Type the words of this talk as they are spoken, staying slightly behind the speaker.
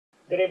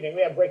Good evening.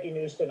 We have breaking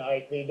news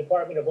tonight. The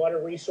Department of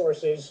Water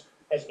Resources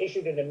has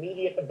issued an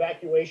immediate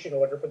evacuation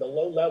order for the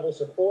low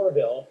levels of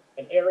Oroville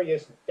and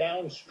areas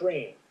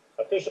downstream.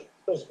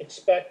 Officials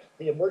expect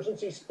the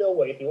emergency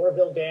spillway at the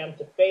Oroville Dam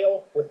to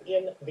fail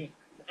within the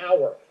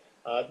hour.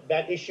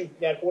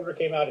 That order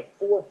came out at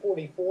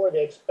 4:44.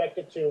 They expect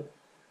it to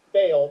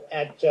fail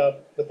at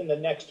within the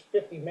next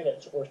 50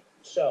 minutes or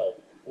so.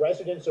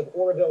 Residents of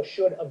Oroville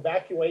should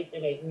evacuate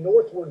in a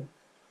northward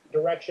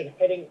direction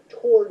heading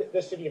toward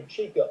the city of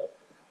Chico.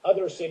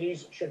 Other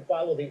cities should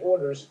follow the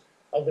orders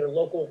of their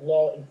local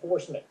law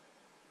enforcement.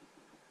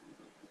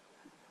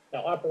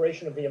 Now,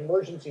 operation of the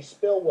emergency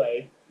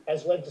spillway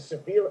has led to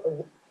severe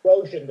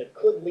erosion that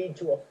could lead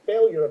to a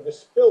failure of the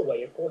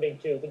spillway, according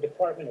to the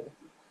Department of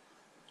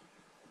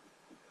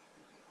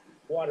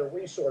Water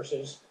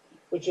Resources,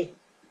 which is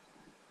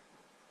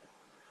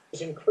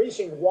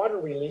increasing water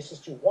releases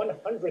to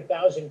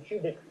 100,000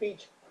 cubic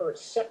feet per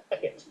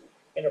second.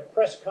 In a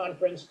press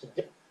conference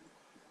today,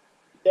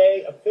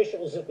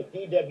 officials at the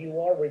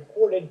DWR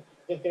reported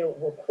that there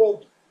were,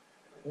 quote,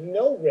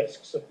 no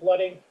risks of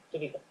flooding to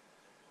the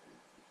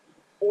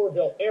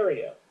Oroville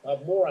area.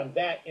 More on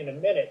that in a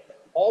minute.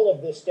 All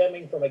of this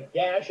stemming from a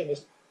gash in the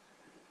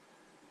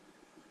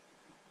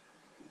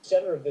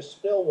center of the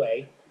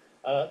spillway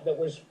that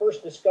was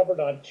first discovered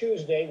on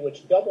Tuesday,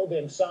 which doubled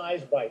in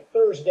size by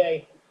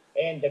Thursday,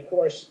 and of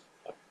course,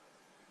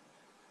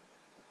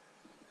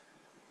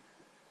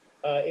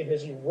 it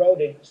has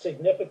eroded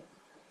significantly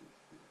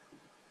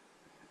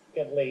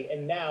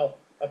and now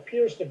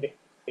appears to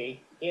be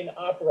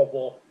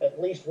inoperable, at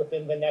least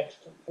within the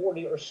next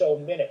 40 or so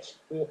minutes.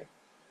 We will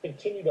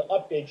continue to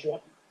update you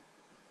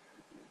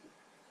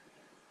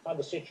on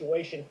the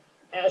situation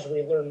as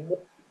we learn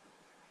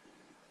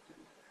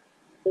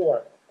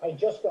more. I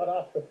just got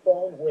off the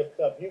phone with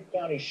Butte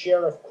County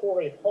Sheriff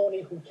Corey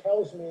Honey, who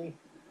tells me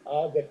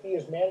that he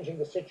is managing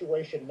the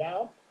situation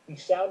now. He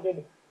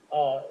sounded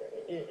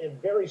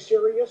very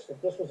serious, that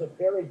this was a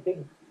very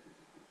big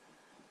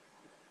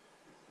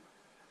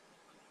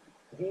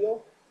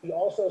deal. He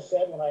also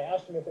said, when I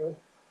asked him if there was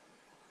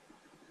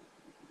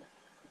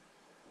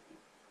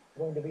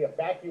going to be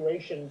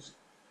evacuations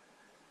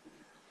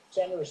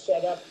centers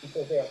set up,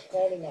 because they are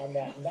planning on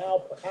that now,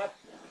 perhaps,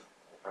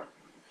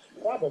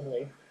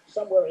 probably,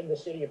 somewhere in the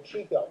city of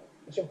Chico.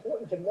 It's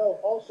important to note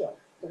also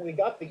that when we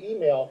got the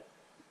email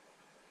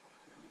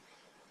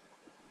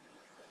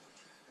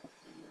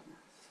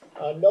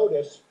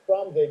notice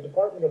from the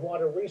Department of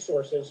Water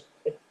Resources,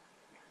 it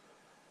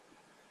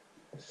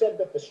said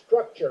that the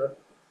structure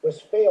was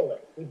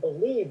failing. We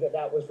believe that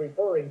that was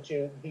referring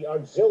to the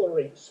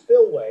auxiliary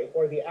spillway,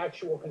 or the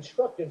actual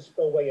constructed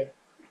spillway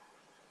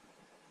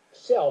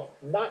itself,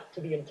 not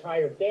to the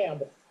entire dam.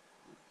 But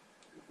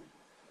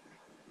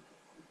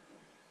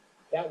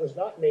that was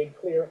not made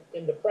clear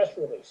in the press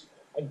release.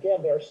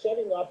 Again, they're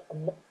setting up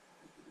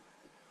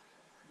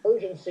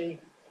emergency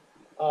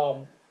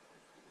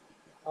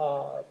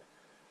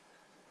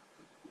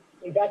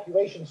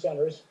evacuation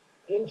centers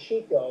in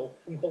Chico.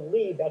 We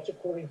believe that's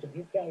according to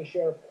Butte County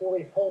Sheriff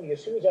Corey Honey.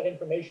 As soon as that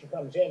information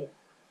comes in,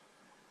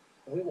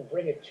 we will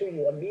bring it to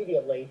you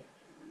immediately.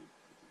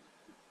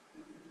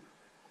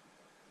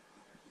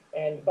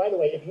 And by the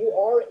way, if you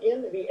are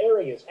in the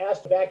areas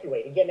asked to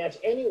evacuate, again, that's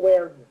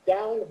anywhere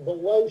down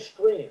below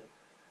stream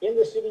in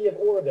the city of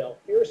Oroville,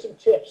 here are some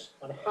tips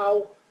on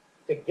how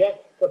to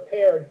get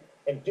prepared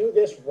and do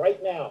this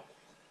right now.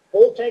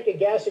 Full tank of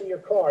gas in your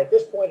car. At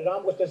this point, it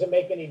almost doesn't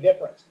make any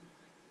difference.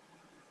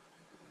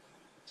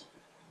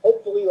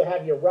 Hopefully you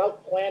have your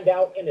route planned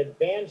out in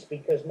advance,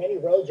 because many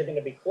roads are going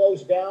to be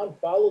closed down.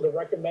 Follow the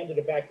recommended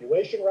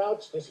evacuation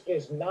routes. This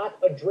is not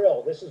a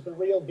drill. This is the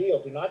real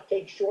deal. Do not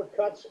take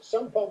shortcuts.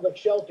 Some public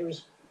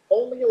shelters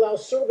only allow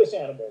service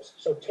animals,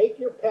 so take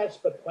your pets,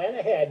 but plan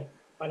ahead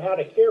on how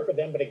to care for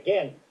them. But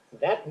again,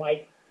 that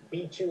might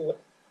be too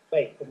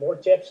late. For more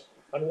tips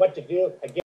on what to do, again,